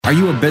Are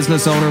you a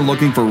business owner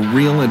looking for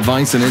real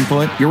advice and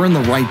input? You're in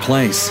the right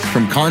place.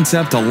 From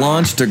concept to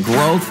launch to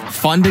growth,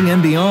 funding,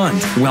 and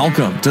beyond.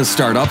 Welcome to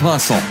Startup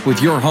Hustle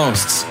with your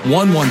hosts.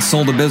 One once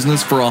sold a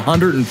business for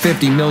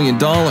 $150 million.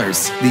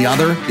 The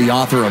other, the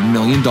author of $1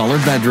 Million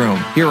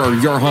Bedroom. Here are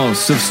your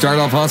hosts of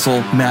Startup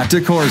Hustle, Matt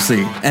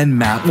DeCoursey and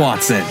Matt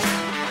Watson.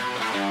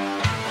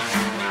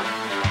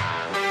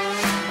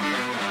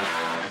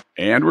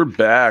 And we're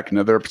back.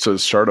 Another episode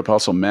of Startup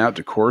Hustle. Matt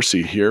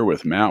DeCoursey here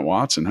with Matt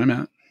Watson. Hi,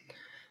 Matt.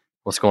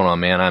 What's going on,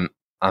 man?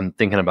 I'm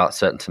thinking about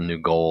setting some new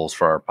goals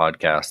for our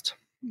podcast.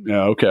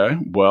 Yeah, okay.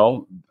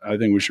 Well, I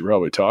think we should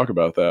probably talk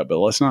about that, but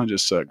let's not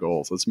just set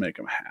goals. Let's make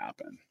them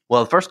happen.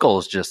 Well, the first goal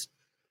is just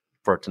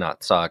for it to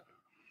not suck.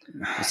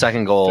 The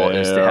second goal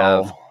is to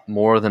have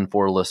more than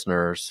 4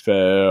 listeners.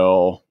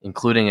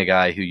 Including a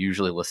guy who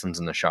usually listens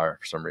in the shower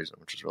for some reason,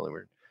 which is really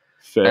weird.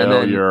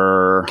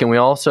 Failure. Can we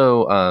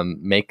also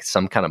make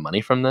some kind of money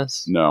from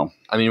this? No.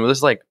 I mean,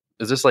 is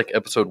this like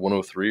episode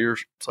 103 or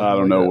something? I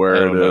don't know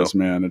where it is,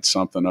 man. It's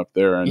something up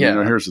there. And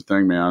here's the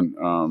thing,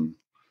 man.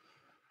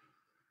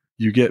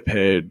 You get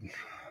paid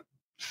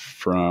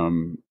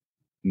from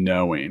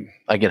knowing.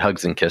 I get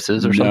hugs and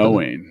kisses or something?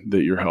 Knowing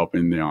that you're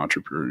helping the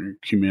entrepreneur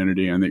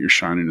community and that you're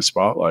shining a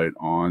spotlight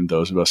on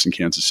those of us in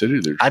Kansas City.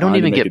 I don't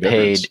even get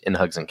paid in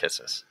hugs and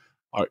kisses.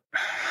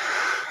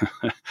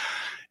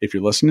 If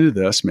you're listening to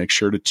this, make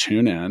sure to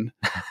tune in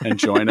and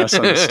join us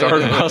on the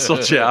Startup Hustle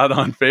chat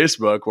on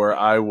Facebook, where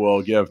I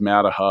will give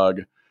Matt a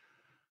hug.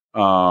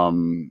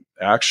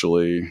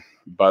 Actually,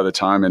 by the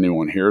time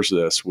anyone hears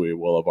this, we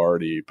will have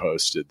already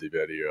posted the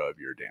video of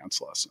your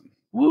dance lesson.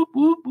 Whoop,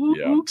 whoop, whoop,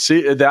 yeah. Whoop.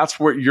 See, that's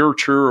what your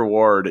true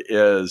reward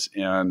is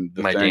in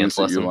the things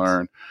that you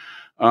learn.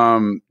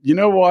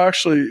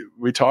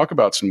 We talk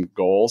about some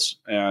goals,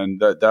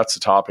 and that's the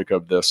topic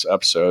of this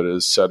episode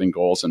is setting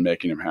goals and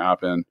making them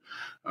happen.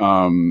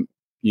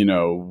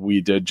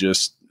 We did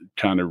just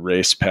kind of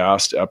race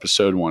past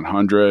episode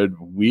 100.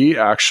 We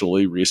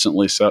actually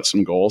recently set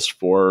some goals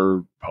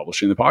for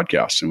publishing the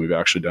podcast, and we've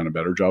actually done a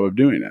better job of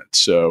doing it.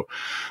 So,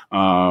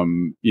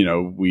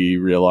 we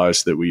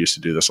realized that we used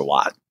to do this a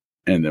lot,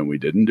 and then we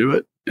didn't do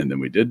it. And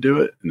then we did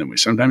do it, and then we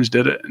sometimes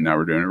did it, and now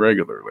we're doing it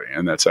regularly.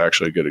 And that's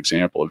actually a good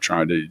example of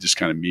trying to just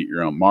kind of meet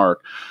your own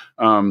mark.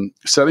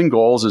 Setting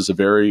goals is a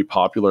very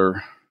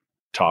popular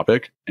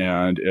topic,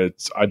 and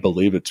I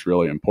believe it's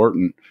really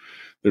important.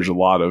 There's a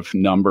lot of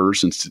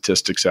numbers and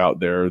statistics out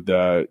there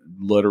that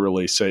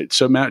literally say,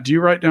 so Matt, do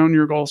you write down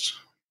your goals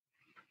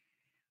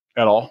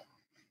at all?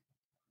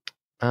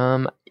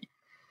 For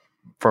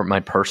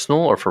my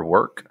personal or for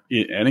work?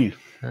 Any.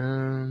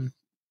 I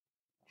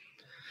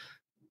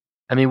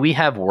mean, we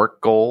have work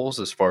goals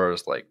as far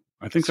as like.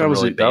 I think that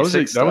was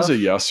a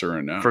yes or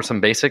a no. For some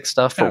basic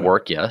stuff for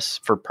work, yes.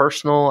 For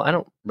personal, I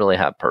don't really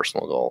have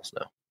personal goals.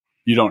 No.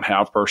 You don't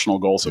have personal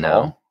goals at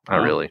all? No,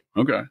 not really.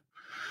 Okay,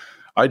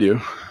 I do.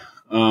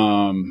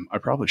 I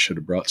probably should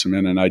have brought some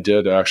in, and I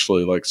did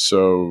actually.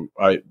 For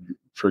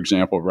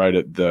example, right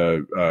at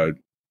the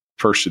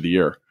first of the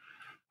year,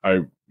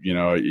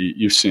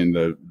 you've seen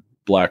the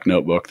black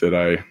notebook that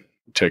I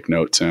take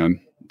notes in.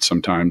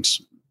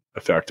 Sometimes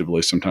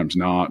effectively, sometimes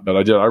not.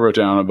 But I wrote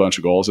down a bunch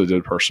of goals. I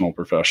did personal,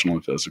 professional,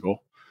 and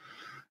physical.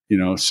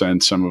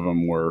 And some of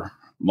them were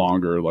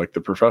longer. Like the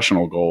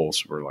professional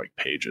goals were like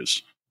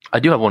pages. I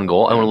do have one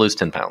goal. I want to lose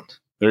 10 pounds.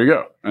 There you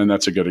go. And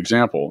that's a good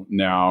example.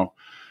 Now,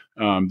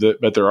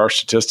 but there are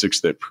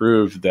statistics that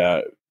prove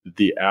that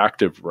the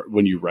act of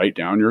when you write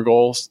down your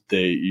goals,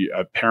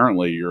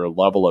 apparently your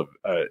level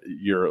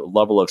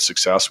of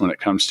success when it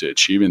comes to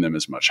achieving them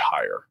is much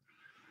higher.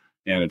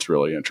 And it's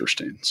really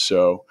interesting.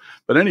 So,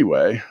 but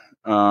anyway,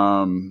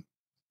 why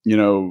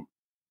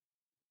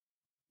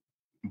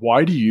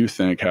do you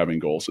think having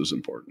goals is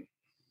important?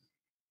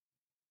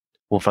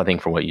 Well, I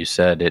think for what you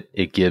said,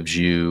 it gives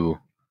you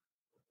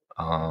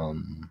a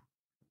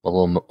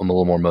little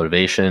more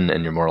motivation,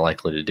 and you're more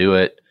likely to do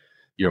it.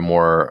 You're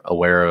more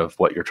aware of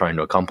what you're trying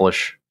to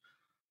accomplish.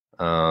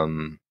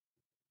 Kind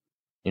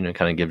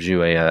of gives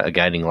you a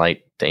guiding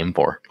light to aim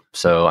for.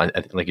 So,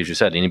 like as you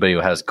said, anybody who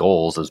has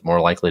goals is more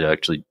likely to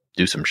actually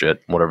do some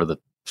shit, whatever the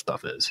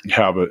stuff is.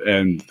 Yeah,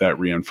 and that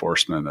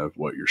reinforcement of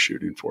what you're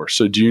shooting for.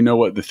 So do you know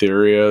what the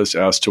theory is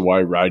as to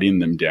why writing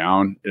them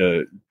down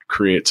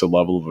creates a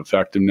level of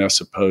effectiveness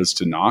opposed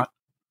to not?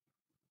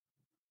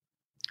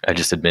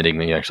 Just admitting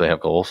that you actually have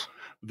goals.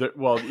 Is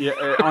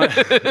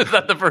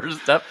that the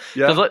first step?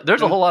 Yeah.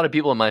 There's a whole lot of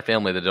people in my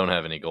family that don't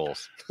have any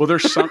goals. Well,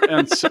 there's some,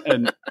 and some,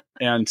 and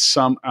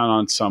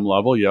on some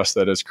level, yes,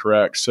 that is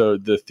correct. So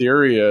the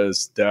theory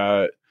is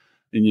that,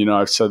 and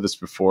I've said this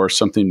before,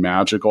 something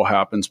magical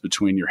happens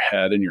between your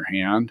head and your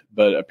hand,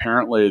 but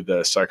apparently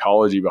the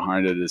psychology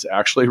behind it is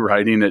actually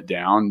writing it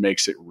down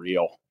makes it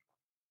real.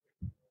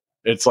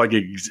 It's like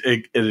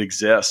it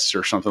exists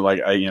or something like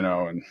I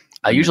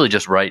usually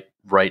just write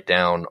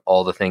down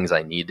all the things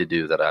I need to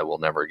do that I will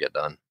never get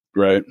done.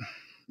 Right.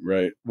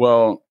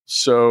 Well,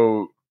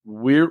 so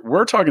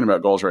we're talking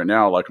about goals right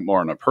now, like more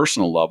on a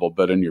personal level,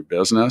 but in your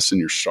business and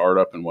your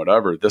startup and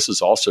whatever, this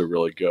is also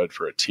really good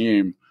for a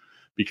team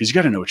because you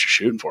got to know what you're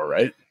shooting for,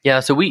 right? Yeah.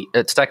 So we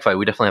at Stackify,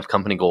 we definitely have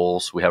company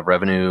goals. We have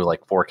revenue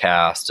like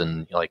forecast,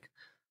 and like,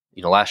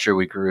 last year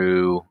we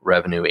grew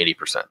revenue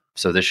 80%.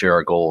 So this year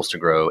our goal is to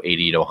grow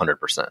 80 to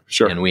 100%.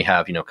 Sure. And we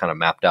have, kind of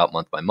mapped out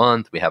month by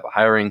month. We have a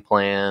hiring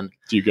plan.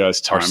 Do you guys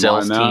timeline our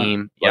sales that?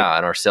 team?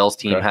 And our sales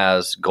team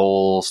has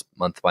goals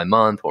month by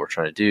month, what we're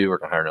trying to do. We're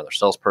going to hire another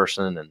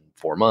salesperson in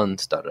 4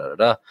 months,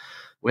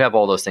 We have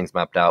all those things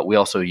mapped out. We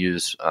also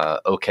use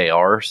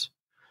OKRs.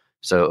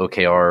 So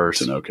OKRs.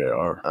 It's an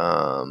OKR.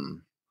 I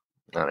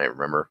don't even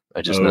remember.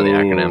 I just know the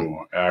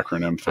acronym.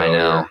 Acronym failure.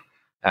 I know.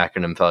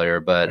 Acronym failure,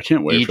 but I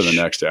can't wait for the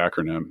next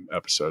acronym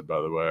episode, by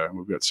the way.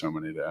 We've got so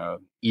many to add.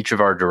 Each of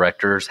our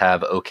directors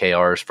have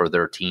OKRs for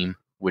their team,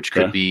 which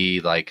could be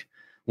like,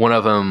 one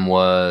of them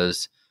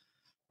was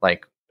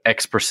like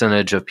X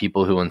percentage of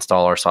people who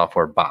install our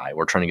software buy.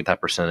 We're trying to get that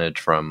percentage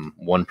from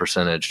 1%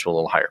 to a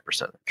little higher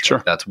percentage. Sure.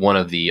 Like that's one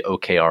of the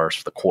OKRs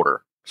for the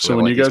quarter. So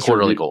when like you guys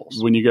quarterly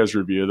goals, when you guys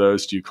review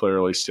those, do you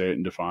clearly state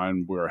and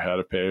define we're ahead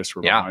of pace,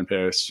 we're behind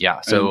pace?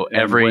 Yeah. So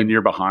and when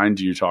you're behind,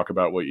 do you talk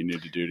about what you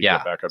need to do to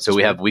get back up? So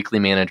we have weekly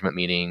management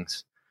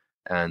meetings,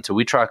 and so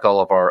we track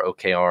all of our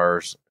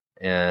OKRs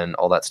and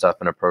all that stuff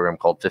in a program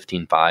called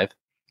 15-5,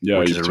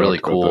 which is a really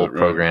cool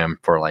program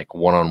for like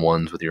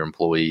one-on-ones with your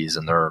employees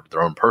and their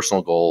own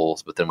personal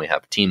goals. But then we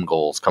have team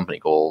goals, company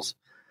goals,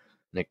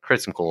 and it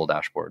creates some cool little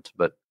dashboards.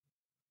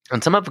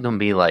 And some of them can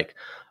be like,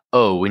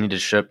 oh, we need to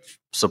ship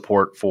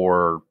support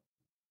for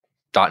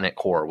 .NET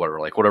Core,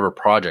 whatever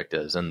project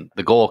is. And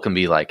the goal can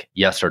be like,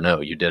 yes or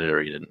no, you did it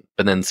or you didn't.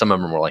 But then some of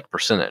them are like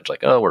percentage,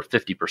 like, oh, we're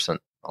 50%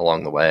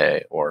 along the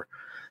way, or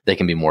they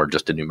can be more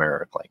just a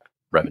numeric, like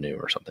revenue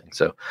or something.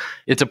 So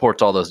it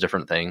supports all those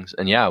different things.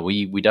 And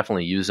we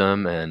definitely use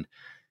them. And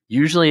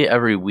usually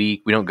every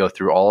week, we don't go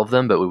through all of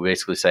them, but we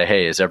basically say,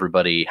 hey,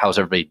 how's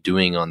everybody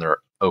doing on their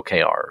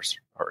OKRs?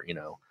 Or,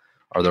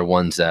 are there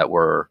ones that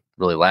we're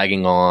really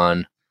lagging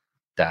on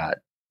that,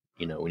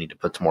 we need to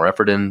put some more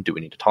effort in? Do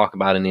we need to talk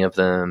about any of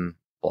them?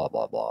 Blah,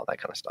 blah, blah, that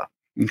kind of stuff.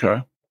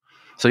 Okay.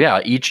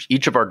 So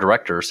each of our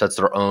directors sets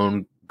their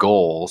own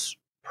goals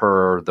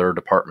per their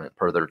department,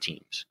 per their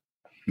teams.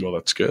 Well,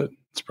 that's good.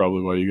 That's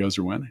probably why you guys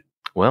are winning.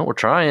 Well, we're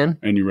trying.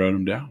 And you wrote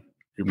them down.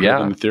 You're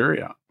putting the theory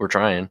out. We're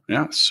trying.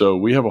 Yeah. So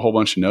we have a whole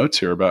bunch of notes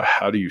here about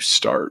how do you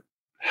start?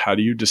 How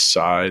do you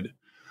decide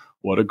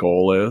what a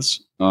goal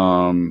is?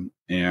 I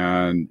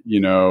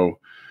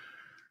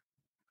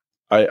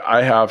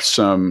have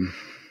some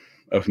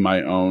of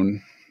my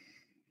own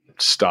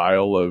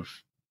style of,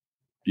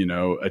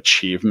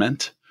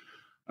 achievement,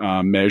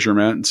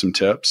 measurement, and some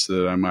tips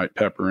that I might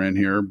pepper in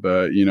here.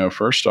 But,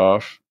 first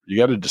off, you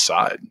got to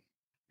decide,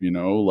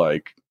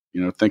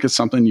 think of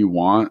something you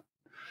want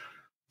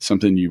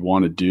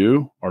to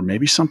do, or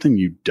maybe something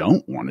you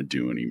don't want to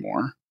do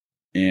anymore.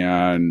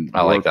 And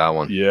I like that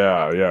one.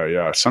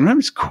 Yeah.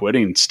 Sometimes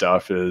quitting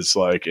stuff is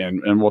like,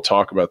 and we'll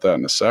talk about that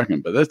in a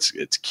second, but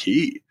it's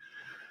key,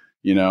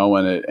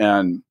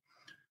 and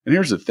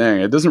here's the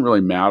thing, it doesn't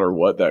really matter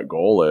what that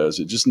goal is.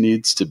 It just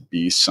needs to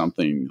be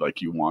something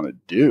like you want to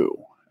do.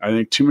 I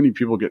think too many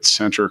people get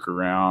centric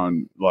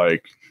around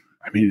a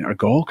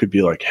goal could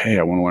be like, hey,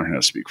 I want to learn how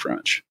to speak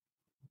French.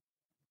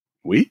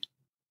 Oui?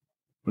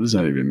 What does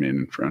that even mean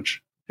in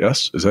French?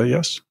 Yes? Is that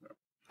yes?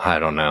 I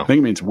don't know. I think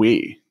it means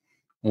oui.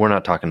 We're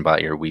not talking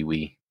about your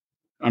wee.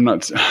 I'm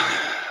not.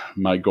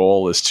 My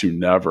goal is to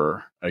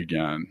never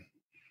again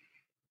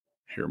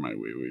hear my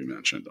wee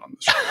mentioned on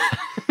this show.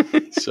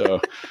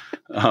 So,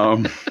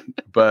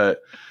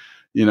 but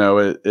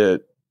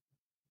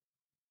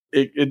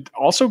it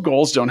also,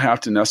 goals don't have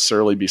to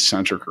necessarily be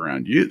centric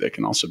around you. They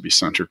can also be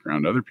centric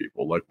around other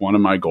people. Like one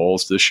of my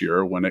goals this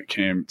year when it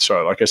came,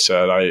 so like I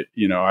said, I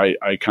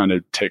kind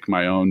of take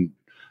my own,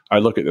 I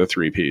look at the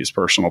 3 Ps,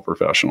 personal,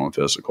 professional, and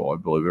physical. I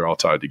believe they're all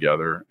tied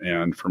together.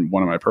 And from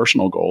one of my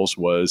personal goals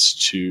was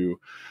to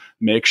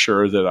make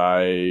sure that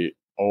I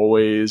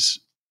always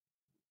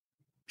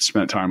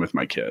spent time with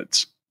my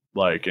kids.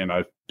 And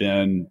I've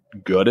been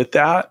good at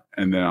that.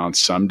 And then on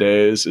some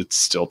days it's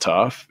still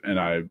tough. And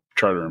I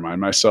try to remind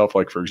myself,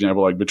 for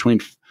example, I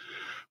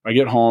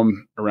get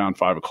home around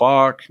 5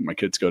 o'clock, my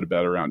kids go to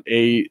bed around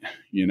 8,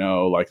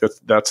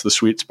 that's the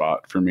sweet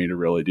spot for me to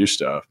really do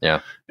stuff.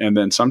 Yeah. And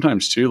then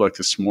sometimes too, like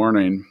this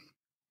morning,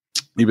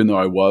 even though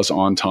I was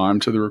on time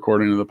to the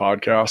recording of the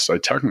podcast, I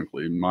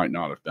technically might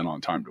not have been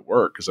on time to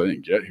work because I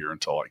didn't get here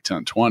until like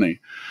 10:20.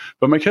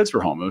 But my kids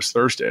were home. It was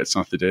Thursday. It's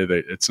not the day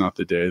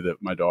that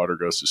my daughter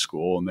goes to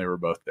school, and they were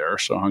both there.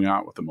 So I hung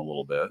out with them a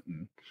little bit,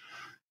 and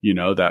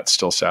that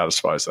still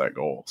satisfies that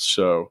goal.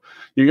 So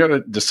you got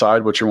to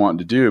decide what you're wanting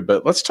to do.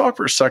 But let's talk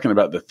for a second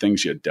about the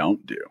things you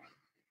don't do,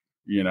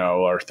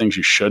 or things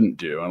you shouldn't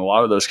do. And a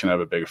lot of those can have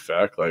a big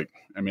effect.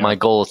 My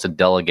goal is to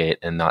delegate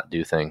and not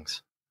do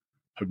things.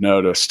 I've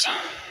noticed.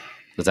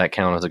 Does that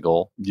count as a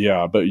goal?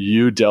 Yeah, but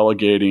you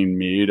delegating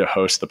me to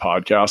host the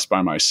podcast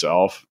by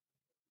myself,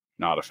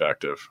 not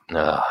effective.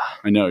 I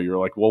know. You're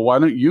like, well, why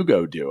don't you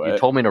go do it? You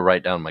told me to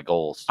write down my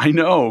goals. I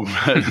know.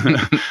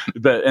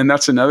 But and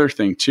that's another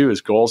thing too, is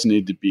goals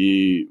need to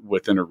be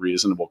within a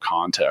reasonable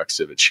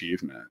context of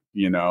achievement.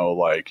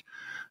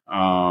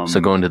 So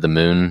going to the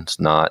moon is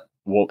not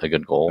a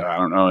good goal? I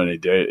don't know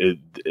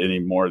any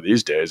more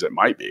these days. It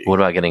might be. What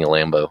about getting a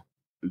Lambo?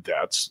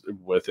 That's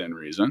within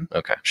reason.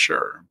 Okay.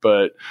 Sure.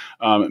 But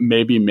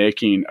maybe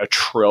making $1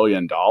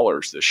 trillion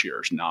this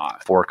year is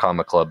not. 4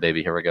 comma club,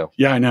 baby. Here we go.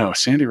 Yeah, I know.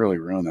 Sandy really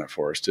ruined that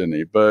for us, didn't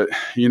he? But,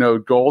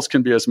 goals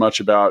can be as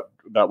much about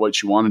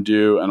what you want to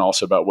do and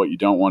also about what you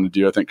don't want to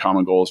do. I think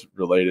common goals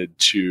related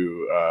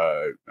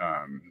to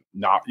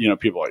not,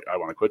 people like, I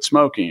want to quit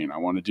smoking. I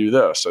want to do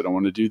this. I don't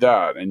want to do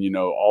that. And,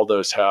 all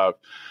those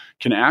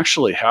can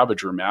actually have a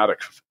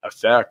dramatic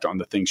effect on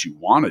the things you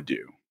want to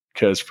do.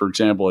 Because, for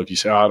example, if you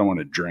say, I don't want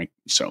to drink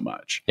so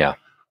much. Yeah.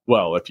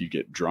 Well, if you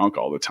get drunk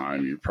all the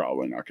time, you're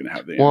probably not going to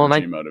have the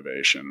energy,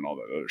 motivation, and all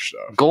that other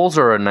stuff. Goals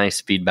are a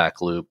nice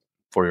feedback loop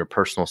for your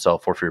personal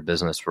self or for your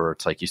business, where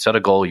it's like you set a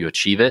goal, you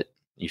achieve it,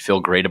 you feel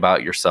great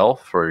about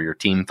yourself, or your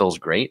team feels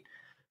great,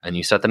 and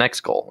you set the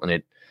next goal. And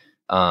it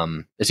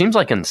seems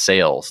like in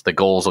sales, the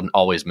goals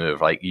always move.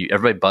 Like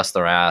everybody busts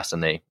their ass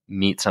and they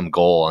meet some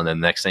goal, and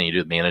then the next thing you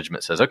do, the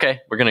management says, "Okay,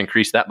 we're going to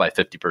increase that by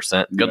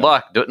 50%. Good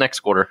luck. Do it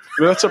next quarter."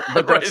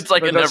 It's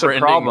like a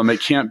never-ending problem.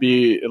 It can't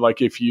be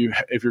like if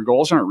your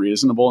goals aren't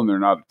reasonable and they're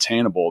not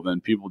attainable,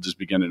 then people just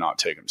begin to not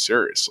take them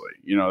seriously.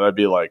 That'd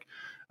be like,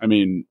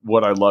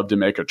 would I love to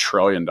make $1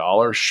 trillion?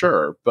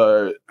 Sure,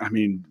 but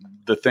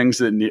the things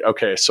that need.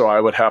 Okay, so I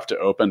would have to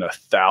open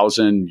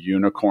 1,000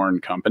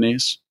 unicorn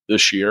companies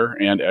this year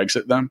and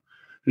exit them.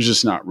 It's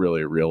just not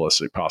really a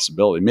realistic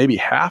possibility. Maybe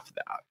half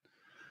that.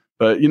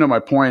 But my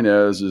point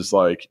is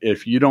like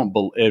if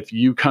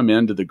you come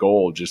into the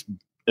goal just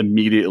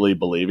immediately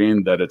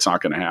believing that it's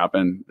not going to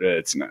happen,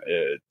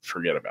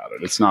 forget about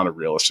it. It's not a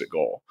realistic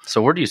goal.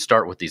 So where do you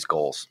start with these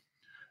goals?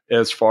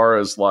 As far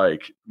as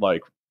like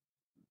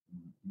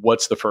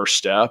what's the first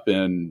step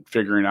in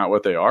figuring out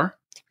what they are?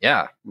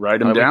 Yeah,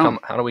 write them down.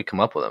 How do we come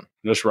up with them?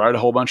 Just write a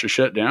whole bunch of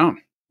shit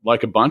down.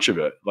 Like a bunch of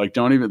it. Like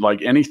don't even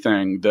like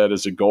anything that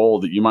is a goal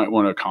that you might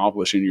want to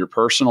accomplish in your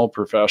personal,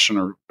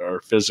 professional,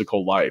 or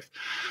physical life.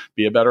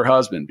 Be a better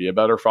husband, be a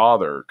better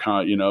father,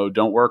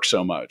 don't work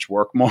so much,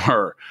 work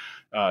more.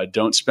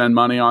 Don't spend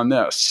money on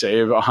this,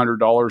 save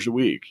 $100 a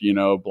week,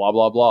 blah,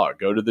 blah, blah.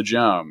 Go to the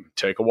gym,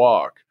 take a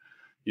walk.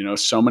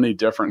 So many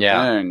different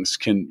things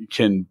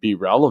can be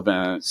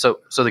relevant.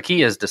 So the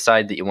key is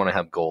decide that you want to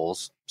have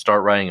goals,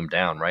 start writing them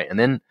down, right? And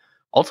then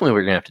ultimately what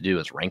you're going to have to do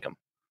is rank them.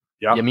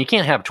 Yeah. You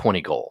can't have 20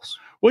 goals.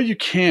 Well, you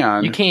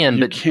can.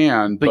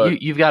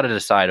 But you've got to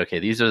decide, okay,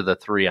 these are the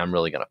 3 I'm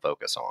really going to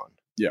focus on.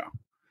 Yeah.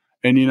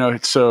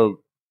 And,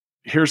 so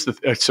here's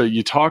so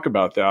you talk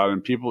about that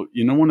and people,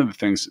 one of the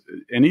things,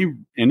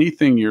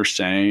 anything you're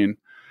saying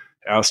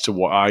as to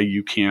why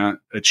you can't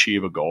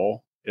achieve a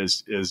goal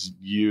is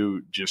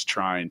you just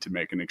trying to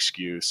make an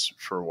excuse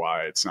for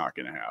why it's not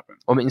going to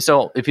happen.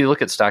 So if you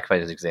look at StackFight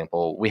as an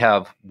example, we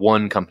have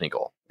one company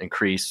goal,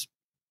 increase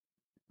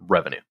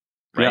revenue.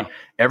 Right. Yeah.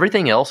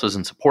 Everything else is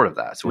in support of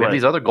that. So we have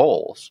these other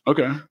goals.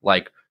 Okay.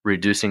 Like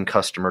reducing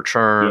customer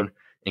churn,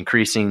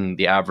 increasing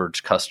the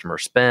average customer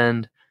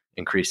spend,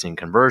 increasing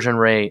conversion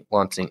rate,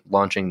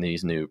 launching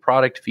these new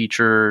product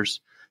features,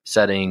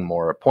 setting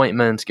more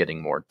appointments,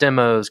 getting more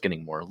demos,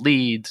 getting more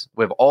leads.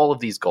 We have all of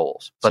these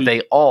goals, but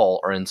they all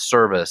are in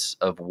service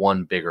of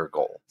one bigger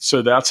goal.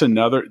 So that's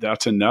another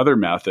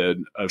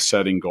method of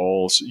setting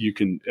goals. You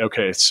can,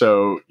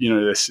 so,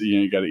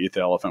 you got to eat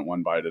the elephant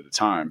one bite at a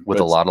time. With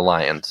a lot of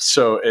lions.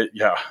 So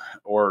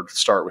or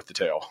start with the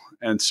tail.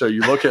 And so you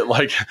look at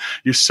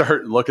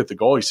look at the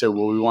goal. You say,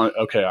 well,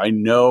 I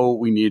know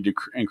we need to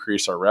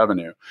increase our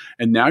revenue.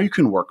 And now you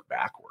can work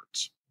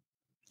backwards.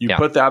 You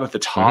put that at the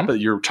top.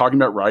 You're talking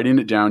about writing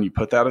it down. You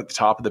put that at the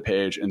top of the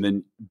page, and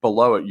then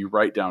below it, you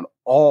write down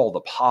all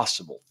the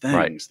possible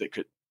things that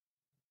could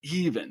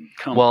even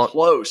come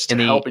close to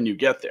helping you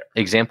get there.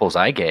 Examples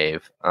I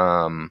gave.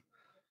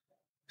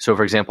 So,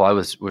 for example, I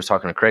was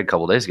talking to Craig a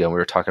couple of days ago, and we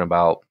were talking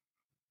about.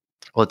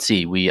 Let's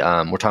see, we're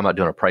talking about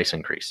doing a price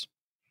increase.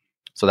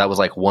 So that was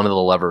like one of the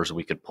levers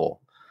we could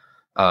pull.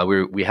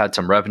 We had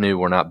some revenue.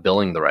 We're not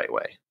billing the right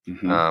way.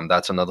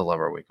 That's another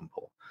lever we can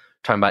pull.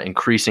 Talking about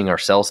increasing our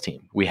sales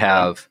team. We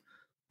have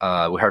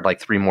we hired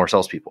like 3 more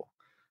salespeople,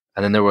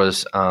 and then there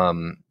was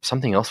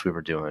something else we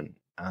were doing.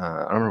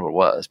 I don't remember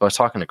what it was, but I was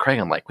talking to Craig.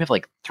 I'm like, we have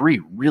like 3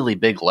 really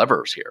big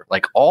levers here.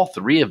 Like all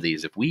 3 of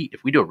these, if we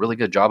do a really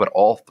good job at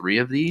all 3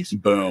 of these,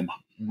 boom,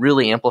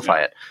 really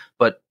amplify it.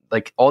 But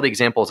like all the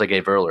examples I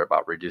gave earlier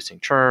about reducing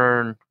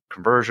churn,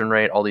 conversion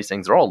rate, all these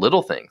things, they're all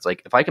little things.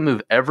 Like if I can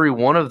move every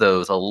one of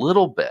those a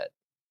little bit.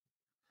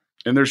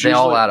 And they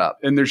all add up.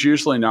 And there's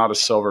usually not a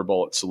silver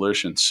bullet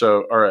solution.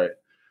 So, all right.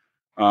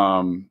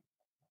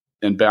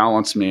 In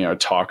Balance Me, I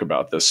talk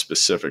about this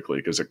specifically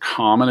because a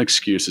common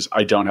excuse is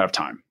I don't have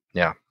time.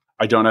 Yeah.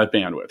 I don't have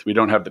bandwidth. We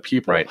don't have the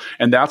people. Right.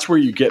 And that's where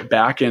you get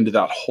back into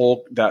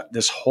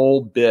this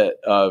whole bit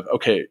of,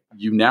 okay,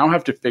 you now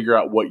have to figure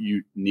out what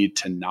you need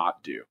to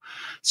not do.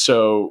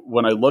 So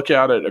when I look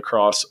at it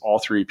across all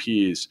 3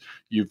 Ps,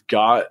 you've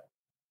got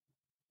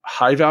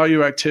high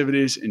value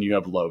activities and you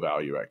have low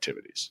value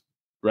activities.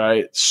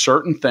 Right?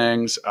 Certain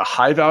things, a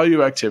high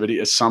value activity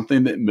is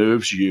something that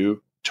moves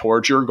you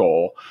towards your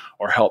goal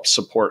or help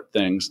support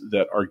things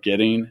that are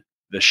getting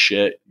the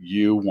shit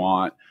you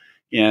want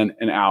in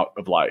and out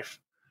of life.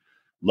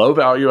 Low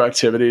value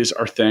activities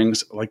are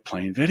things like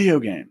playing video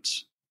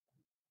games,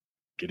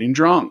 getting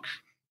drunk.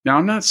 Now,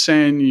 I'm not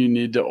saying you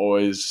need to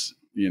always,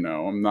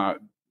 I'm not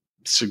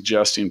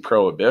suggesting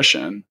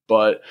prohibition,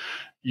 but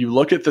you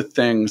look at the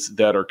things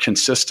that are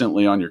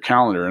consistently on your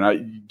calendar.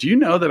 And do you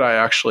know that I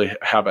actually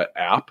have an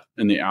app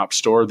in the App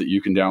Store that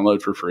you can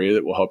download for free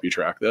that will help you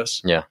track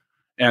this? Yeah.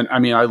 And I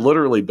mean, I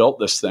literally built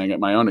this thing at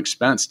my own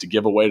expense to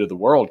give away to the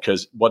world,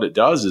 because what it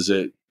does is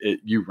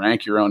you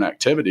rank your own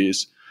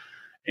activities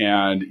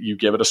and you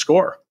give it a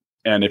score.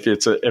 And if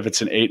it's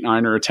an 8,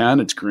 9, or a 10,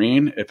 it's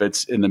green. If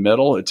it's in the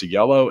middle, it's a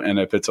yellow. And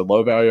if it's a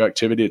low value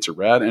activity, it's a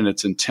red. And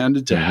it's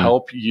intended to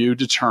help you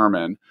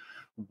determine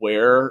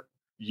where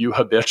you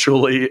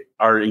habitually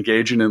are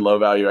engaging in low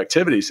value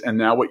activities. And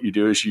now what you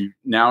do is you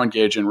now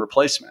engage in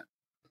replacement.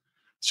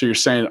 So you're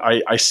saying,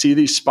 I see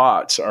these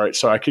spots. All right,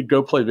 so I could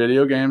go play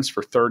video games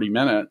for 30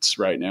 minutes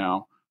right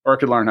now, or I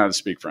could learn how to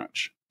speak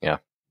French. Yeah.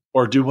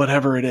 Or do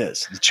whatever it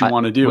is that you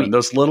want to do. And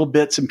those little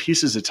bits and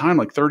pieces of time,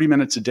 like 30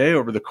 minutes a day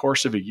over the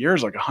course of a year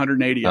is like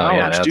 180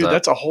 hours. Yeah, dude,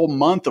 that's a whole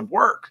month of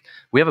work.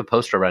 We have a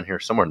poster around here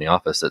somewhere in the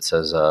office that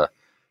says, are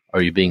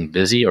you being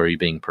busy or are you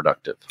being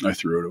productive? I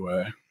threw it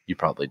away. You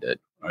probably did.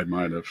 I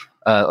might have.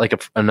 Like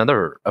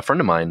a friend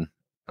of mine,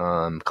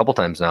 a couple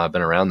times now I've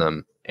been around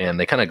them, and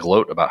they kind of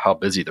gloat about how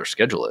busy their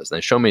schedule is. And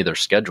they show me their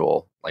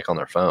schedule like on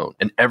their phone,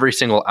 and every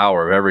single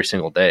hour of every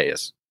single day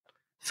is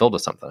filled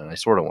with something. And I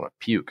sort of want to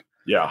puke.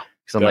 Yeah.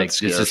 Because I'm like, it's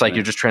just like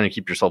you're just trying to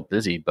keep yourself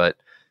busy. But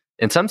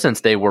in some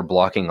sense, they were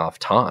blocking off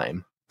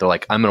time. They're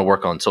like, I'm going to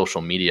work on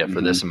social media for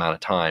this amount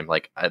of time.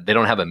 Like they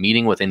don't have a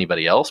meeting with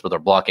anybody else, but they're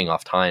blocking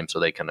off time so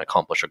they can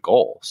accomplish a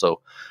goal. So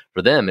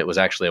for them, it was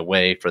actually a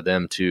way for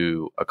them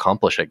to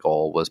accomplish a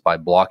goal was by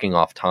blocking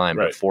off time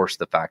to force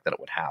the fact that it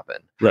would happen.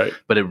 Right.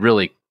 But it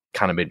really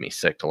kind of made me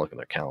sick to look at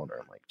their calendar.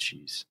 I'm like,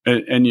 geez.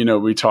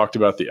 And we talked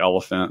about the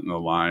elephant and the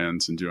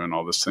lions and doing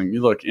all this thing.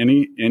 You look,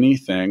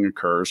 anything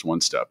occurs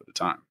one step at a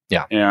time.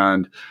 Yeah.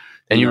 And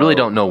you really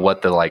don't know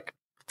what the like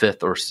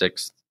 5th or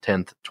 6th,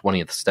 10th,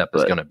 20th step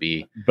is going to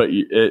be. But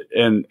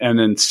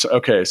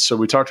so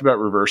we talked about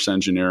reverse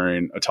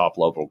engineering a top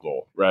level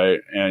goal, right?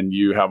 And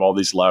you have all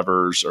these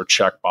levers or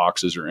check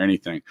boxes or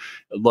anything.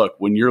 Look,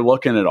 when you're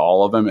looking at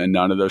all of them and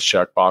none of those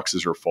check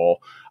boxes are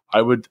full,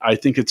 I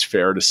think it's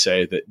fair to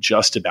say that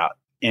just about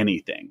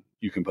anything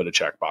you can put a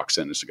check box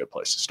in is a good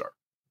place to start,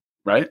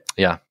 right?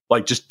 Yeah.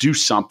 Like just do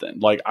something.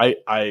 Like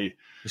I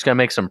just got to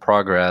make some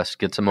progress,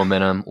 get some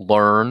momentum,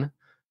 learn,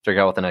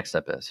 figure out what the next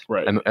step is.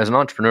 Right. And as an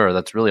entrepreneur,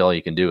 that's really all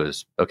you can do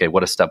is, okay,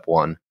 what is step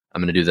 1?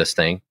 I'm going to do this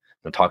thing.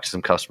 I'm going to talk to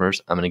some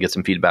customers. I'm going to get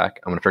some feedback.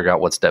 I'm going to figure out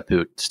what step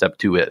 2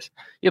 is.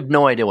 You have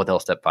no idea what the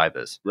hell step 5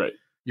 is. Right.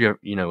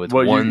 It's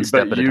one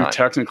step at a time. You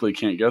technically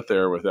can't get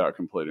there without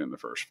completing the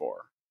first 4.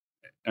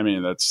 I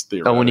mean, that's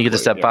the. Oh, when you get to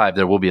step 5,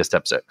 there will be a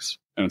step 6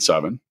 and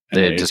 7. And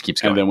it 8. Just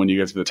keeps going. And then when you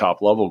get to the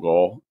top level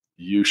goal,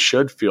 you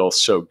should feel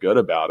so good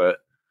about it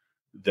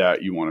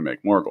that you want to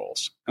make more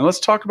goals. And let's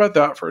talk about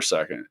that for a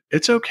second.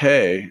 It's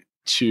okay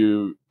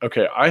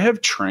I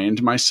have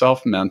trained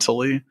myself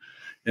mentally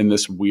in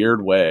this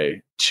weird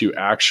way to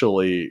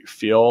actually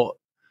feel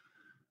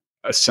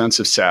a sense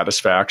of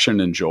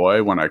satisfaction and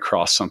joy when I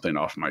cross something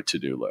off my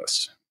to-do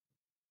list.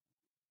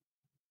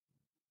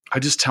 I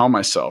just tell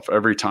myself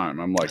every time,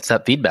 I'm like, it's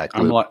that feedback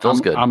loop.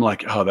 Feels good. I'm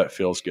like, oh, that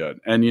feels good.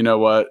 And you know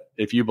what?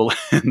 If you believe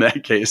in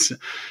that case,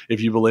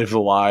 if you believe the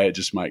lie, it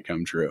just might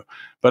come true.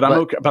 But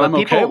I'm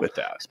okay with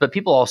that. But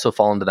people also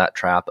fall into that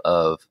trap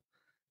of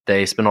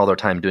they spend all their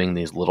time doing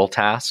these little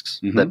tasks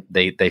that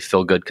they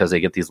feel good because they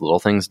get these little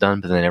things done,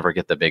 but they never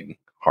get the big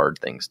hard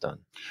things done.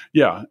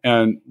 Yeah.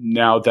 And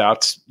now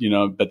that's,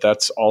 but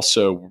that's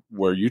also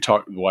where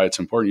why it's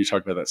important. You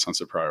talk about that sense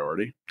of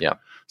priority. Yeah.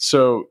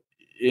 So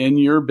in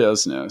your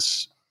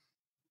business,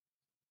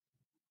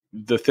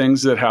 the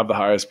things that have the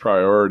highest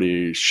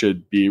priority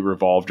should be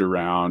revolved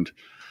around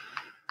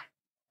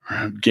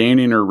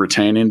gaining or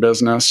retaining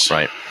business,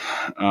 right?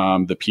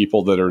 The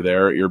people that are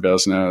there at your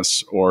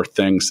business, or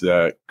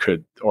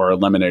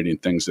eliminating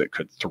things that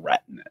could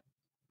threaten it,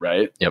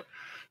 right? Yep.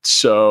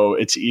 So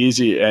it's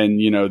easy,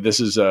 and this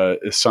is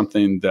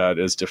something that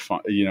is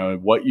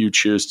defined. What you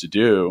choose to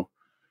do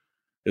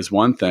is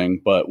one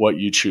thing, but what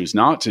you choose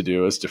not to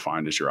do is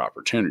defined as your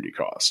opportunity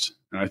cost.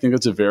 And I think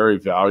it's a very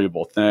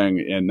valuable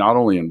thing, and not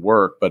only in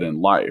work, but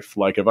in life.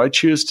 Like if I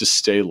choose to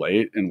stay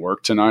late and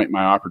work tonight,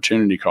 my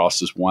opportunity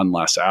cost is 1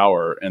 less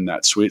hour in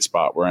that sweet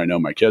spot where I know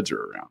my kids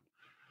are around.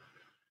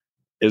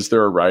 Is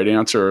there a right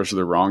answer or is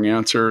there a wrong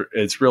answer?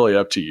 It's really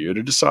up to you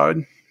to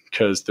decide.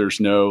 because there's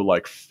no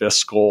like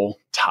fiscal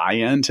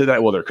tie-in to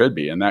that. Well, there could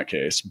be in that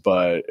case,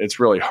 but it's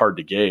really hard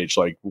to gauge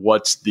like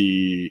what's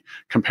the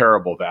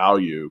comparable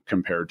value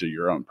compared to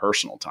your own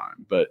personal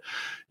time. But,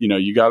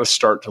 you got to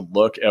start to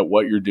look at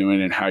what you're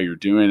doing and how you're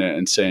doing it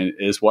and saying,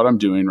 is what I'm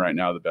doing right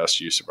now the best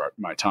use of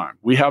my time?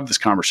 We have this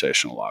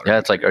conversation a lot. Yeah.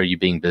 It's like, are you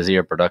being busy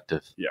or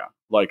productive? Yeah.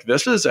 Like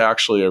this is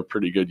actually a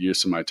pretty good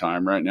use of my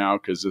time right now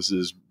because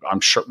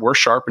we're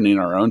sharpening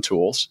our own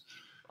tools.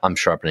 I'm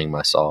sharpening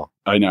my saw.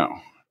 I know.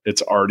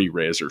 It's already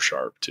razor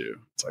sharp too.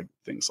 It's like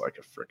things like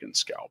a freaking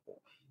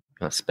scalpel.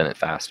 I'm gonna spin it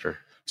faster.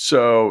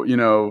 So,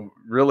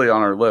 really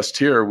on our list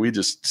here, we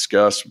just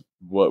discussed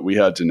what we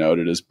had to note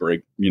it is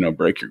break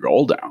your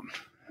goal down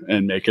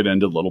and make it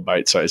into little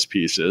bite-sized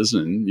pieces.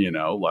 And,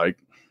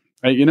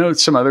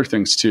 some other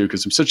things too,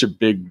 because I'm such a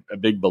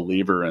big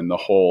believer in the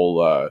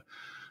whole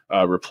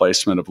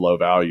replacement of low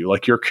value,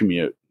 like your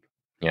commute.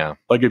 Yeah.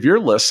 Like if you're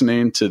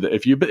listening to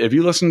if you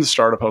listen to the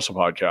Startup Hustle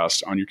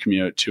podcast on your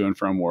commute to and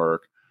from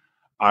work,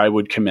 I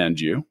would commend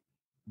you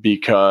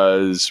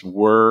because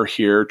we're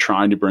here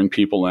trying to bring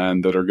people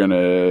in that are going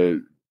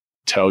to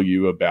tell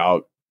you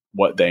about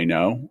what they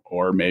know,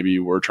 or maybe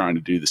we're trying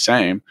to do the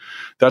same.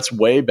 That's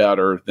way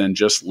better than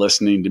just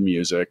listening to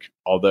music,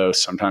 although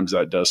sometimes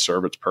that does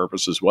serve its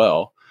purpose as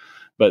well.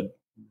 But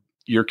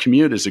your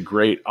commute is a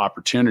great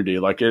opportunity.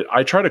 Like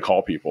I try to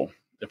call people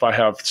if I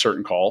have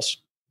certain calls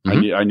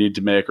I need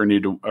to make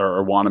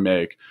or want to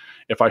make.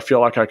 If I feel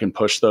like I can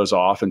push those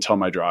off until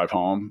my drive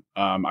home,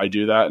 I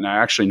do that. And I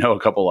actually know a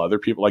couple other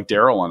people like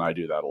Daryl and I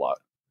do that a lot.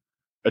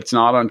 It's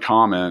not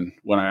uncommon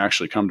when I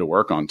actually come to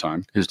work on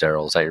time. Who's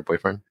Daryl? Is that your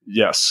boyfriend?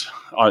 Yes.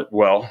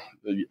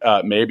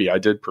 Maybe I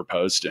did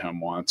propose to him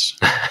once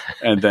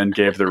and then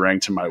gave the ring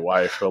to my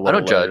wife a little I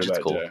don't judge. later It's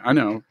that cool. day. I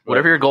know.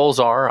 Whatever your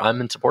goals are,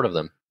 I'm in support of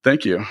them.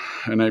 Thank you.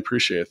 And I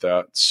appreciate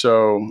that.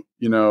 So,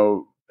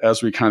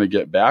 as we kind of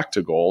get back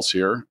to goals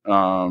here,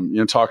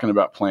 talking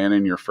about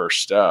planning your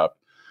first step,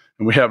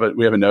 and we have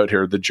a note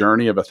here: the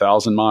journey of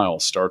 1,000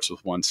 miles starts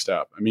with one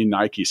step. I mean,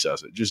 Nike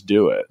says it. Just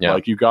do it. Yeah.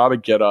 Like you got to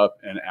get up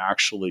and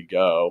actually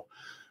go.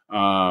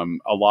 A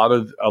lot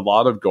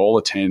of goal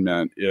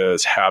attainment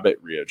is habit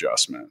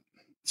readjustment.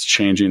 It's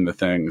changing the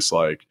things.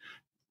 Like,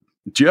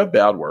 do you have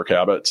bad work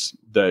habits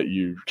that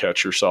you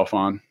catch yourself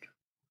on?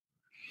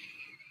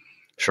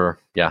 Sure.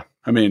 Yeah.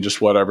 I mean, just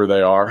whatever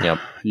they are, Yep.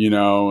 and you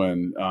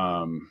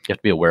have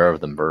to be aware of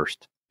them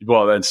first.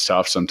 well, that's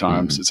tough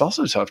sometimes. Mm-hmm. It's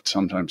also tough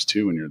sometimes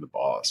too when you're the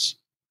boss,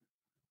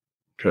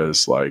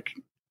 because like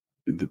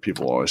the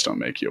people always don't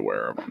make you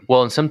aware of them.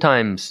 Well, and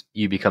sometimes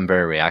you become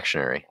very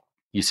reactionary.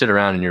 You sit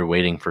around and you're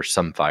waiting for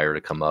some fire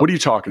to come up. What are you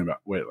talking about?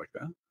 Wait, like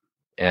that?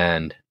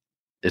 And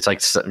it's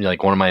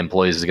like one of my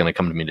employees is going to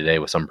come to me today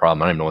with some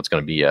problem. I don't even know what's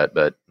going to be yet,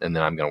 and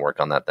then I'm going to work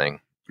on that thing.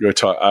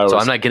 So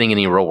I'm not getting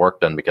any real work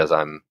done because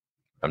I'm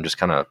just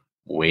kind of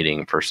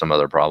waiting for some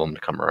other problem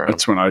to come around.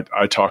 That's when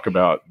I talk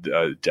about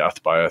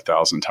death by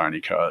 1,000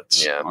 tiny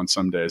cuts on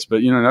some days.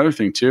 But, another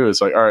thing too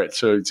is like, all right,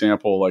 so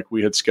example, like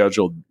we had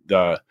scheduled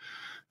the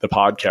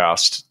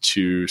podcast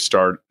to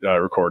start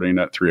recording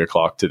at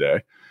 3:00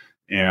 today.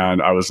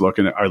 And I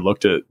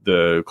looked at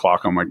the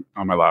clock on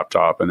my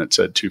laptop and it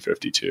said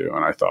 2:52.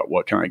 And I thought,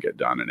 what can I get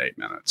done in 8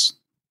 minutes?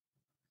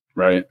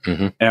 Right.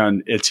 Mm-hmm.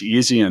 And it's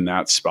easy in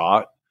that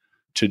spot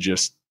to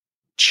just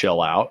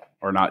chill out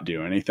or not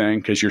do anything,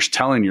 because you're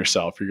telling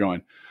yourself, you're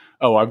going,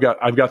 oh, I've got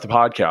the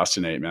podcast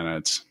in 8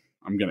 minutes.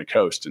 I'm going to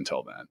coast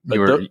until then.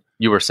 But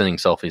you were sending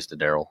selfies to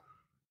Daryl.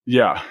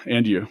 Yeah.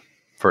 And you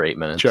for 8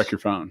 minutes. Check your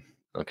phone.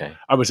 Okay.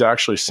 I was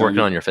actually working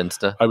on your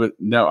Finsta.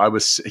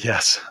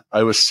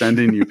 I was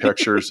sending you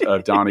pictures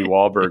of Donnie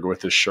Wahlberg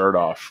with his shirt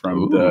off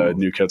from the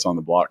New Kids on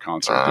the Block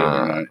concert the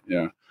other night.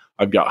 Yeah.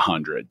 I've got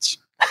hundreds.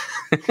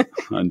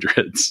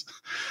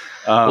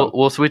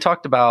 Well, so we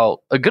talked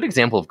about a good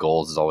example of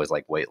goals is always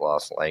like weight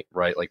loss,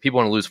 right? Like people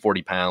want to lose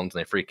 40 pounds and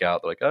they freak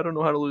out. They're like, I don't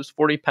know how to lose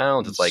 40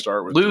 pounds. It's like,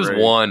 lose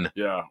 3. 1.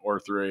 Yeah. Or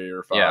 3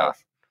 or 5. Yeah.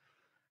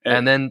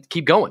 And then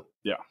keep going.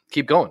 Yeah.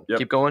 Keep going. Yep.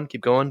 Keep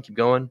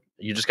going.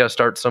 You just got to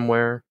start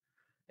somewhere.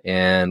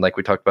 And like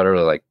we talked about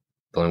earlier, like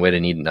the only way to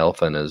eat an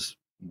elephant is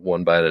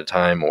one bite at a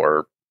time,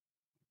 or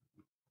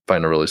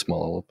find a really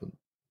small elephant.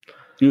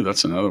 Ooh,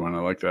 that's another one. I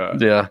like that.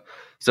 Yeah.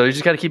 So you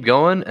just got to keep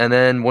going. And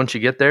then once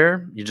you get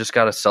there, you just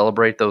got to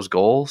celebrate those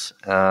goals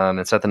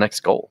and set the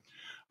next goal.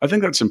 I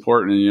think that's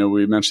important. And,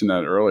 we mentioned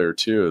that earlier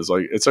too, is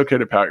like, it's okay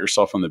to pat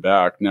yourself on the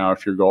back. Now,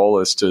 if your goal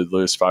is to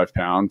lose 5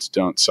 pounds,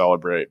 don't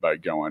celebrate by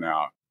going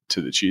out to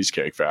the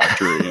Cheesecake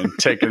Factory and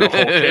taking the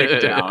whole cake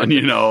down.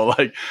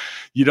 Like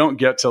you don't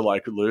get to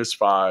like lose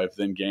 5,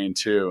 then gain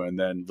 2, and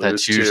then lose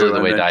That's 2, usually the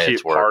and way then diets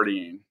keep work.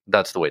 Partying.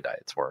 That's the way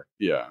diets work.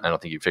 Yeah. I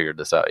don't think you figured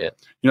this out yet.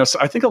 So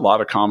I think a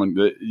lot of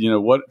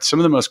some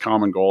of the most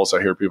common goals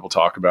I hear people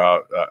talk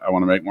about, I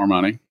want to make more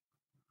money,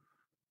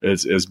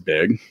 is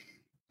big.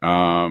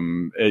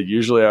 It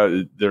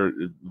usually they're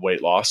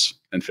weight loss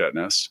and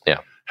fitness.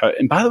 Yeah.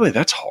 And by the way,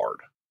 that's hard.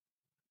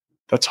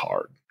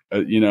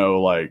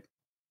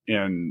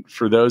 And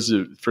for those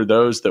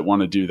that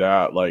want to do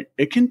that, like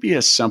it can be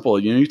as simple,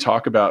 you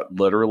talk about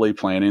literally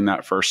planning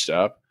that first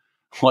step.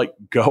 Like,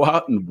 go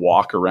out and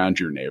walk around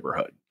your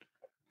neighborhood.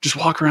 Just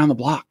walk around the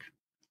block.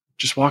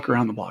 Just walk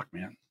around the block,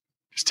 man.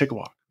 Just take a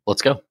walk.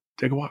 Let's go.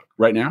 Take a walk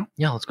right now.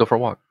 Yeah, let's go for a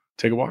walk.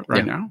 Take a walk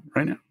right now.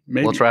 Right now.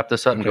 Maybe. Let's wrap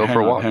this up and go for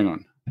a walk. Hang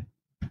on.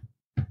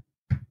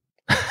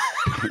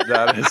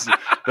 That is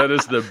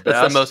the best.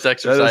 That's the most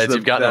exercise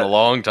you've gotten in a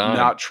long time.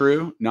 Not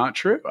true. Not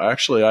true.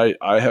 Actually,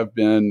 I have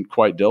been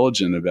quite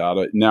diligent about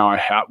it. Now,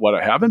 what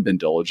I haven't been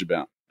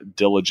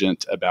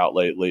diligent about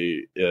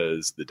lately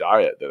is the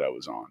diet that I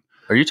was on.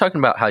 Are you talking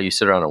about how you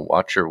sit around and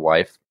watch your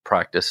wife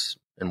practice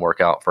and work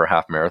out for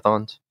half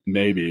marathons?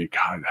 Maybe.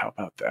 God, how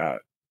about that?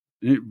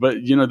 But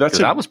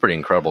that was a pretty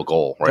incredible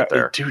goal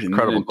there, dude.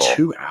 Incredible goal.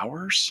 2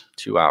 hours.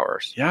 2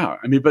 hours. Yeah,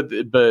 I mean, but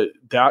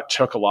that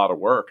took a lot of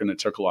work and it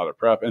took a lot of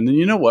prep. And then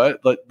you know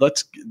what?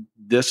 Let's.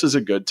 This is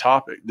a good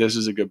topic. This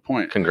is a good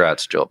point.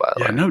 Congrats, Jill. By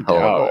the way, no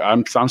doubt.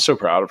 I'm so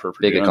proud of her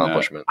for big doing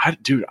accomplishment. That.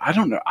 I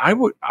don't know.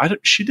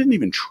 She didn't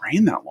even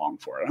train that long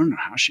for it. I don't know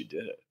how she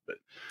did it, but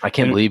I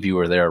can't believe you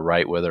were there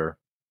right with her.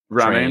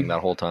 Training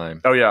that whole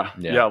time. Oh yeah,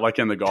 like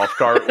in the golf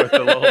cart with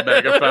the little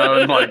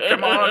megaphone, like,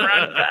 come on,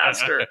 run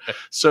faster.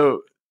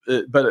 So,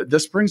 but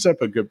this brings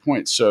up a good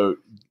point. So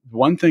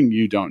one thing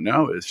you don't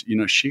know is,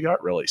 she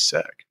got really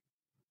sick,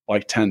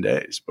 like 10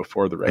 days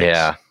before the race.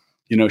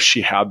 Yeah.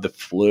 She had the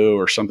flu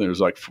or something. It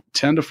was like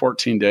 10 to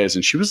 14 days,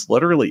 and she was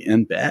literally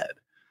in bed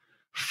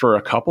for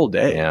a couple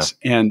days. Yeah.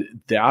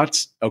 And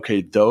that's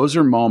okay. Those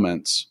are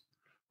moments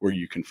where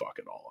you can fuck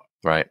it all up,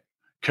 right?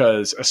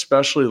 Because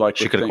especially like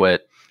she could have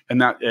quit.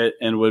 And it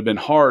would have been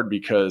hard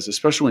because,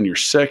 especially when you're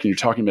sick and you're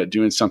talking about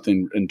doing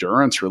something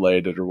endurance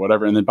related or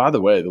whatever. And then, by the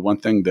way, the one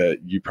thing that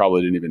you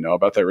probably didn't even know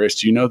about that race,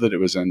 do you know that it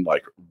was in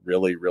like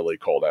really, really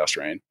cold ass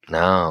rain?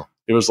 No.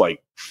 It was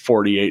like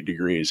 48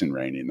 degrees and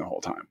raining the whole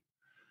time.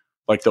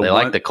 Like they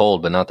like the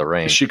cold, but not the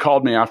rain. She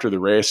called me after the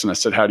race and I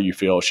said, how do you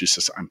feel? She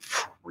says, I'm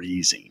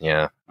freezing.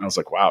 Yeah. I was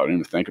like, wow, I didn't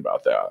even think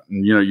about that.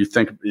 And, you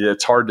think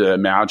it's hard to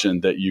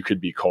imagine that you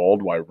could be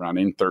cold while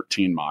running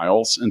 13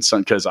 miles. And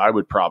because I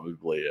would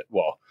probably,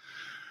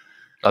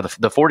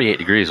 the 48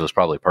 degrees was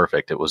probably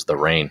perfect. It was the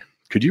rain.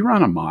 Could you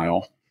run a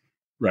mile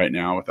right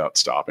now without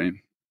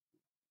stopping?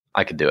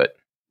 I could do it.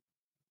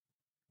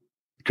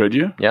 Could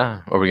you?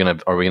 Yeah. Are we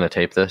gonna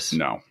tape this?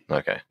 No.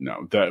 Okay.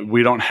 No. That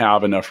we don't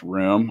have enough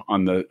room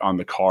on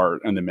the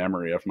cart and the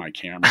memory of my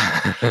camera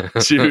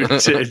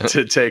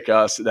to take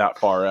us that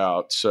far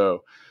out.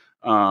 So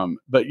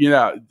but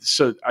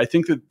so I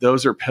think that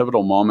those are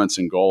pivotal moments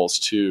and goals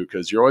too,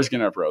 because you're always going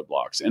to have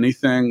roadblocks.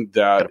 Anything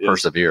that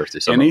persevere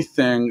through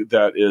anything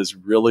that is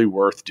really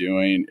worth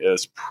doing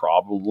is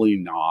probably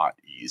not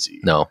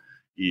easy. No.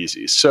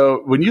 Easy.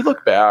 So when you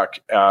look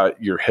back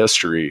at your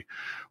history,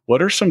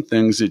 what are some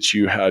things that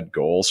you had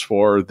goals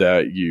for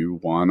that you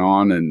won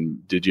on?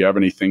 And did you have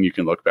anything you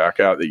can look back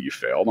at that you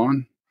failed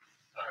on?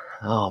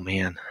 Oh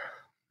man.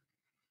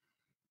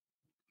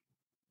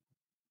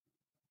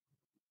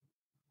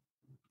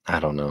 I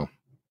don't know.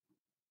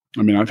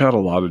 I mean, I've had a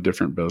lot of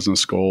different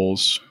business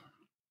goals.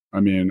 I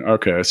mean,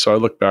 okay, so I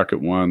look back at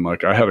one,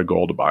 like I had a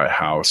goal to buy a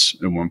house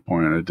at one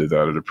point. I did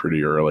that at a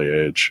pretty early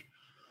age.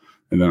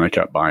 And then I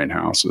kept buying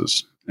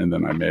houses. And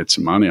then I made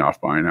some money off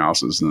buying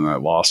houses. And then I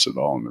lost it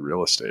all in the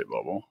real estate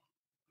bubble.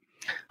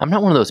 I'm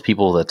not one of those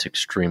people that's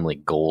extremely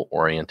goal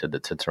oriented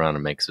that sits around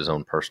and makes his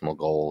own personal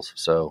goals.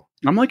 So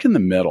I'm like in the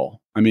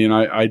middle. I mean,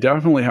 I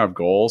definitely have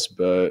goals,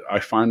 but I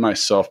find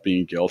myself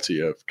being guilty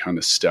of kind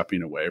of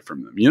stepping away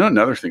from them.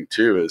 Another thing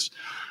too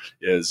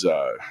is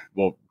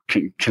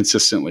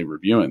consistently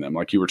reviewing them.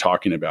 Like you were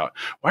talking about,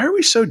 why are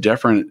we so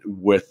different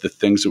with the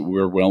things that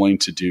we're willing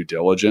to do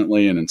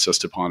diligently and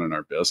insist upon in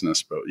our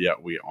business, but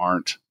yet we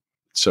aren't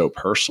so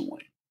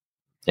personally?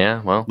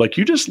 Yeah, well, like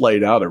you just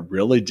laid out a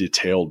really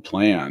detailed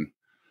plan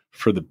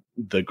for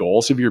the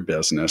goals of your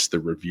business, the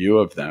review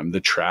of them,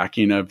 the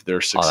tracking of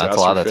their success. That's a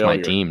lot. That's my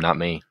team, not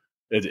me.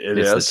 It's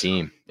is the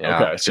team.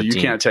 Yeah, okay, so you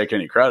can't take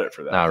any credit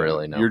for that. Not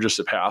really. No, you're just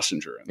a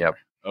passenger. Yep.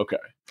 There. Okay.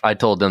 I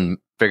told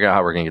them figure out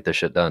how we're gonna get this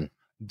shit done.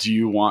 Do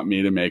you want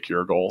me to make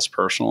your goals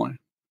personally?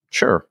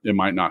 Sure. It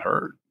might not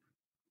hurt.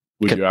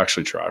 Would you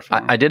actually try for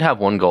them? I did have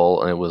one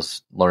goal, and it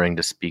was learning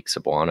to speak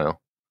Cebuano.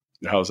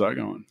 How's that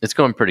going? It's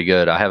going pretty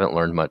good. I haven't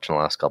learned much in the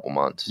last couple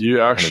months.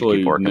 You actually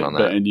keep working on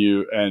that.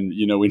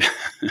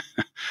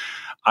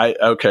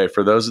 Okay,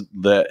 for those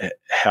that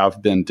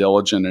have been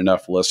diligent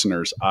enough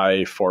listeners,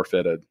 I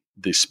forfeited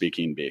the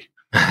speaking bee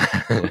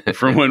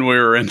from when we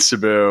were in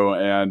Cebu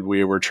and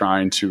we were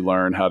trying to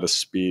learn how to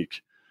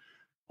speak.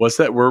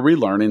 Were we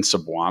learning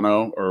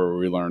Cebuano or were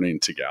we learning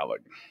Tagalog?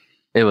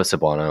 It was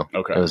Cebuano.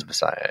 Okay. It was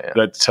Bisaya. Yeah.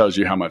 That tells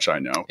you how much I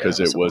know, because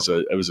it was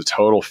a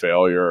total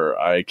failure.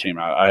 I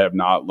have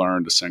not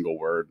learned a single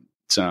word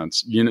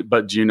since.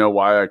 But do you know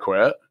why I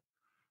quit?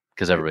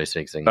 Because everybody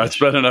speaks English. I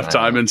spent enough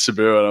time in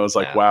Cebu and I was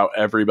like, wow,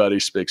 everybody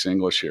speaks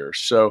English here.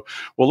 So,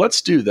 well,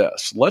 let's do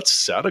this. Let's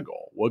set a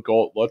goal.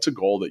 What's a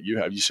goal that you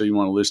have? You say you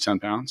want to lose 10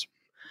 pounds?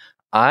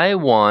 I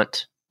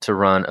want to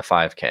run a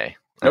 5K.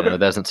 I know it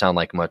doesn't sound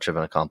like much of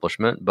an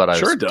accomplishment, but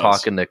I was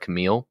talking to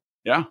Camille.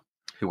 Yeah.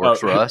 Who works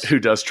for us. Who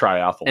does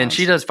triathlons. And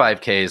she does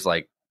 5Ks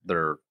like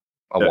they're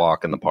a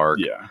walk in the park.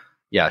 Yeah.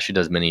 Yeah, she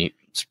does mini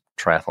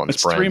triathlon It's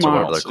sprints 3 or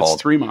whatever miles. they're called.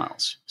 It's 3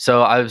 miles.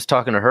 So I was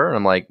talking to her and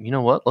I'm like, you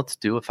know what? Let's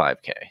do a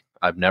 5K.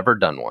 I've never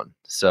done one.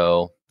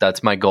 So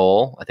that's my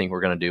goal. I think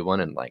we're going to do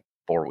one in like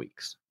 4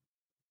 weeks.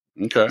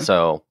 Okay.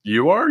 So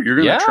you are? You're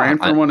going to Yeah, train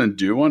for one and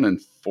do one in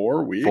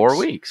 4 weeks? 4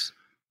 weeks.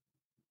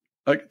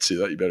 I can see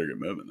that. You better get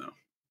moving, though.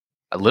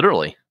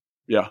 Literally.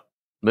 Yeah.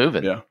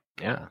 Moving. Yeah.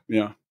 Yeah.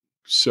 Yeah.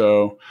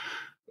 So,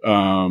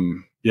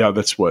 yeah,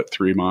 that's what,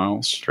 3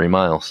 miles? 3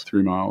 miles.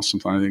 3 miles,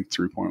 something, I think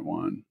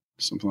 3.1,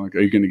 something like that.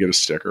 Are you going to get a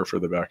sticker for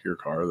the back of your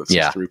car that says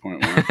Yeah.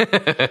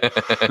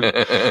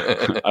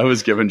 3.1? I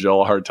was giving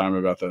Jill a hard time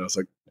about that. I was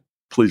like,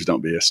 please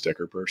don't be a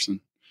sticker person.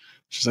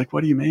 She's like,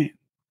 what do you mean?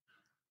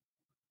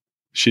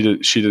 She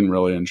didn't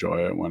really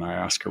enjoy it when I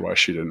asked her why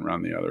she didn't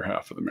run the other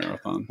half of the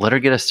marathon. Let her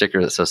get a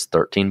sticker that says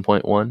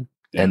 13.1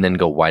 Yeah. and then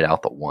go white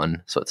out the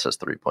 1 so it says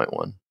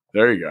 3.1.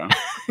 There you go.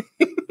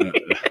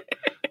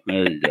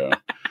 There you go.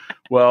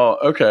 Well,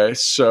 okay.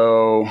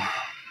 So,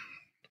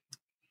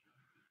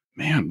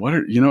 man,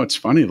 it's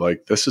funny.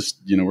 Like, this is,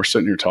 we're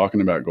sitting here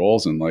talking about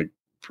goals and like,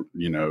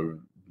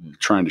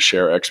 trying to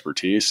share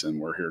expertise, and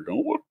we're here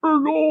going, what are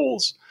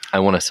goals? I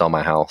want to sell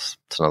my house.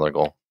 It's another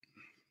goal.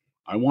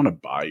 I want to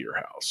buy your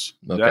house.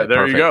 Okay, there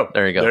perfect. you go.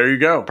 There you go. There you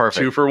go.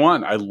 Perfect. 2 for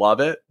 1. I love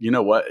it. You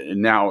know what?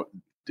 And now,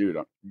 dude,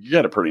 you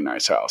got a pretty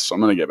nice house. So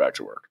I'm going to get back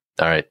to work.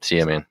 All right. See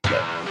you, man.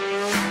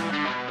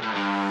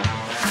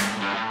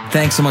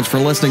 Thanks so much for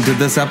listening to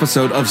this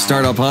episode of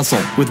Startup Hustle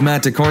with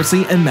Matt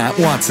DeCoursey and Matt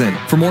Watson.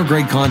 For more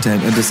great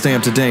content and to stay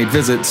up to date,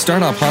 visit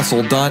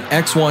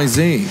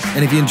startuphustle.xyz.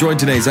 And if you enjoyed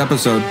today's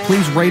episode,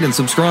 please rate and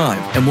subscribe,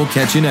 and we'll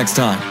catch you next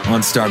time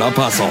on Startup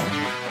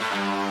Hustle.